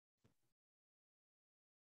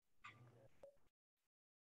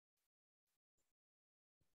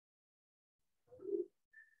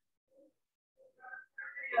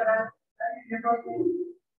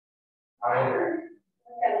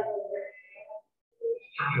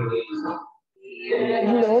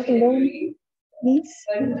Hello, hello, miss.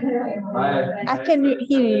 I can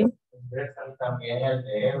hear you.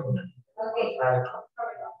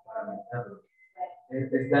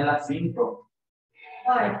 Está en la 5.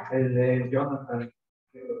 El de Jonathan.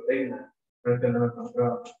 Pero que no lo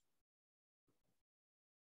encontró.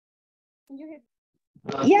 Yes.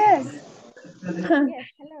 Yes,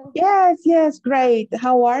 hello. Yes, yes, great.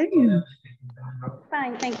 How are you?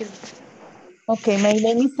 Fine, thank you. Okay, my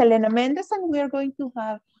name is Elena Mendez and we are going to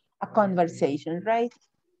have a conversation, right?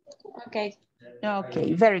 Okay.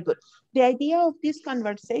 Okay, very good. The idea of this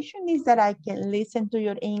conversation is that I can listen to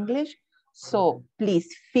your English, so please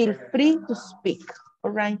feel free to speak, all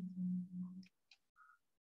right?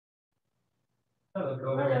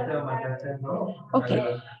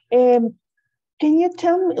 Okay. Can you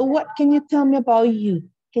tell me, what can you tell me about you?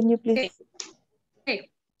 Can you please? Okay.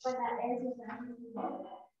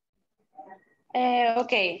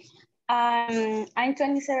 Okay. I'm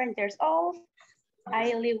 27 years old.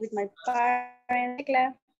 I live with my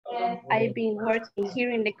parents. I've been working here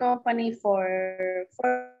in the company for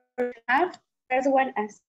 4.5 years. First one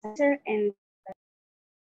as a teacher and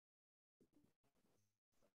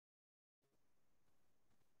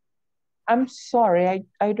I'm sorry,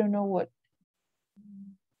 I don't know what.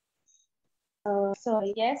 so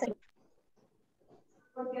yes.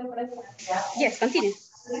 Yes, continue.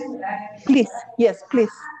 Please, yes,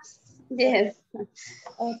 please. Yes.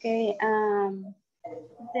 Okay.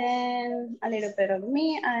 Then a little bit of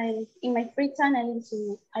me. In my free time, I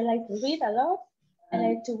like to read a lot. I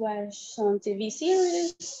like to watch some TV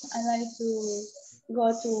series. I like to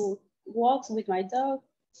go to walks with my dog.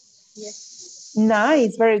 Yes.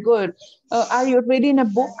 Nice, very good. Are you reading a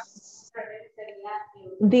book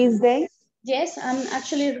these days? Yes, I'm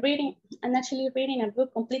actually reading a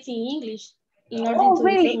book completely in English in order to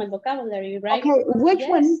really? improve my vocabulary, right? Okay, which yes.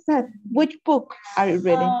 one is that? Which book are you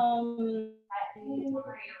reading?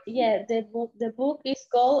 Yeah, the book is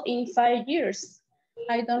called In 5 Years.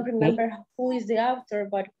 I don't remember who is the author,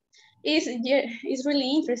 but it's really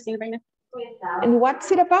interesting right now. And what's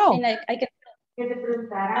it about? And I can.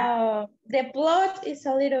 The plot is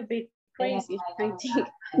a little bit crazy, I think.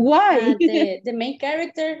 Why? The main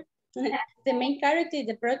character,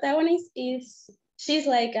 the protagonist she's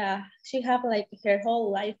like she have like her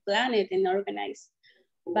whole life planned and organized,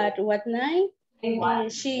 but what night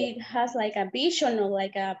she has like a vision or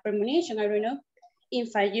like a premonition, I don't know, in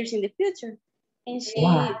 5 years in the future, and she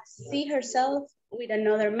see herself with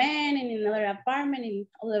another man in another apartment and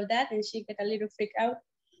all of that, and she get a little freaked out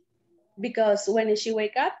because when she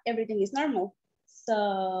wake up everything is normal.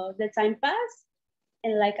 So the time passed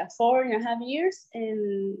and like a 4.5 years,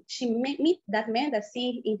 and she meet that man that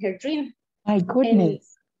see in her dream. My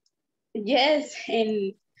goodness. And, yes,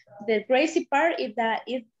 and the crazy part is that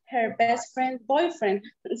it's her best friend boyfriend,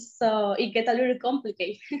 so it gets a little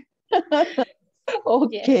complicated.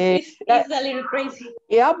 Okay. Yes, it's a little crazy.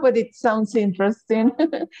 Yeah, but it sounds interesting.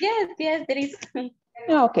 Yes, it is.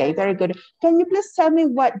 Okay, very good. Can you please tell me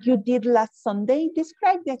what you did last Sunday?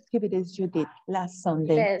 Describe the activities you did last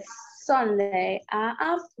Sunday. Yes, Sunday.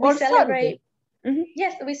 We celebrate.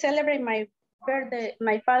 Yes, we celebrate my birthday,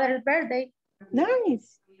 my father's birthday.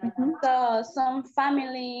 Nice. So some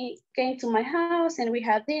family came to my house and we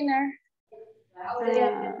had dinner.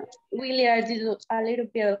 We did a little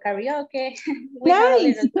bit of karaoke. We had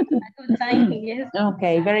a good time. Yes.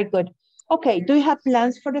 Okay, very good. Okay, do you have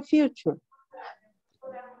plans for the future?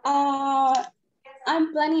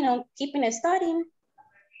 I'm planning on keeping studying.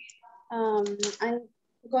 I'm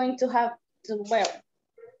going to have to, well,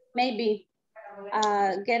 maybe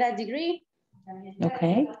get a degree.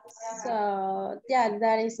 Okay. So yeah,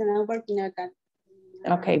 that is, and I'm working on that.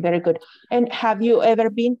 Okay, very good. And have you ever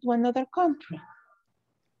been to another country?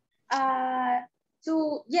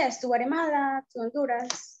 To Guatemala, to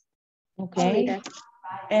Honduras. Okay.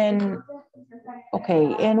 And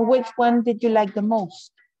okay, and which one did you like the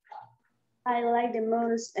most? I like the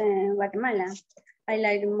most Guatemala. I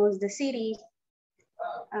like the most the city.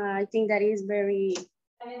 I think that is very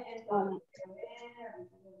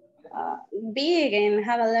big and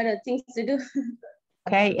have a lot of things to do.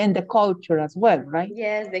 Okay, and the culture as well, right?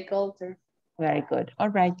 Yes, the culture. Very good. All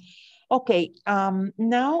right. Okay,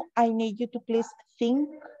 now I need you to please think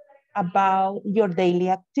about your daily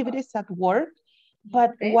activities at work.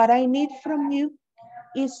 But what I need from you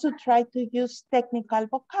is to try to use technical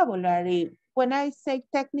vocabulary. When I say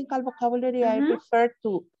technical vocabulary, I refer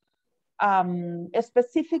to a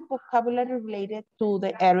specific vocabulary related to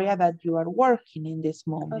the area that you are working in this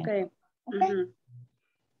moment. Okay. Okay.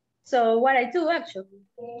 So what I do actually?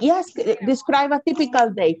 Yes, describe a typical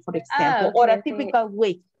day, for example, or a typical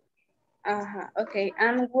week. Okay,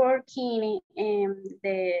 I'm working in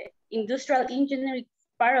the industrial engineering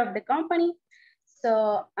part of the company.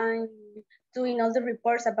 So I'm doing all the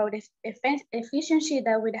reports about the efficiency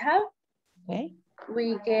that we have. Okay.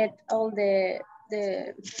 We get all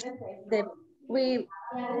we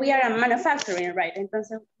are a manufacturing, right?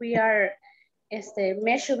 Entonces we are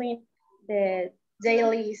measuring the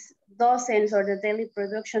daily dozens or the daily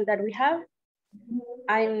production that we have.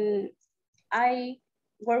 I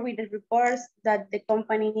work with the reports that the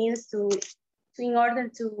company needs to in order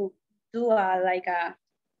to do a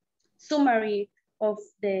summary of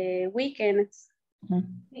the weekends.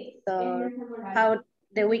 So how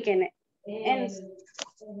the weekend ends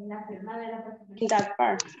in that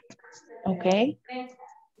part. Okay.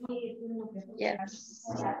 Yes.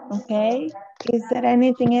 Okay. Is there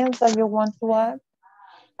anything else that you want to add?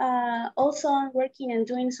 Also, I'm working and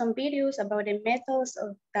doing some videos about the methods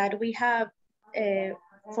that we have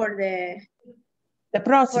for the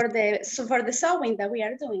process for the sewing that we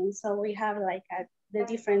are doing. So we have like the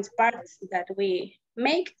different parts that we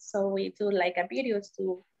make. So we do like a videos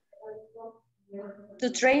to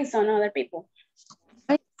train some other people.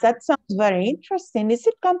 That sounds very interesting. Is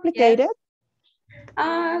it complicated?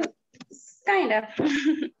 Yes. Kind of.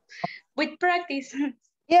 With practice.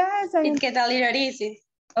 Yes, it gets a little easy.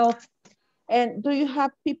 Oh, and do you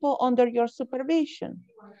have people under your supervision?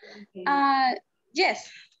 Yes,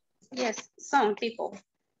 some people,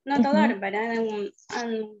 not a lot, but I'm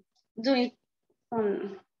doing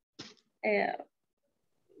some.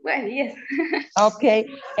 Well, yes. Okay,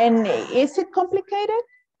 and is it complicated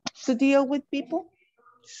to deal with people?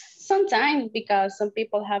 Sometimes, because some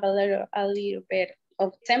people have a little bit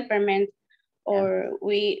of temperament, or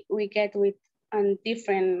we get with a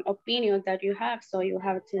different opinion that you have, so you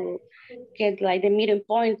have to get like the middle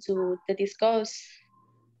point to discuss,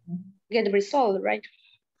 get the result, right?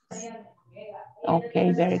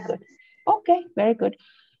 Okay, very good. Okay, very good.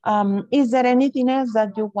 Is there anything else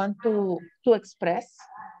that you want to express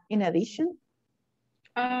in addition?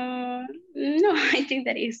 No, I think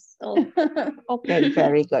that is all. Okay,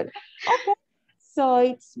 very good. Okay, so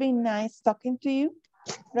it's been nice talking to you,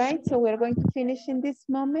 right? So we're going to finish in this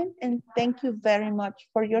moment, and thank you very much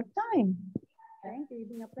for your time. Thank you, it's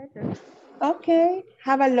been a pleasure. Okay,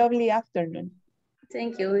 have a lovely afternoon.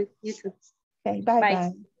 Thank you, you too. Okay,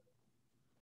 bye-bye.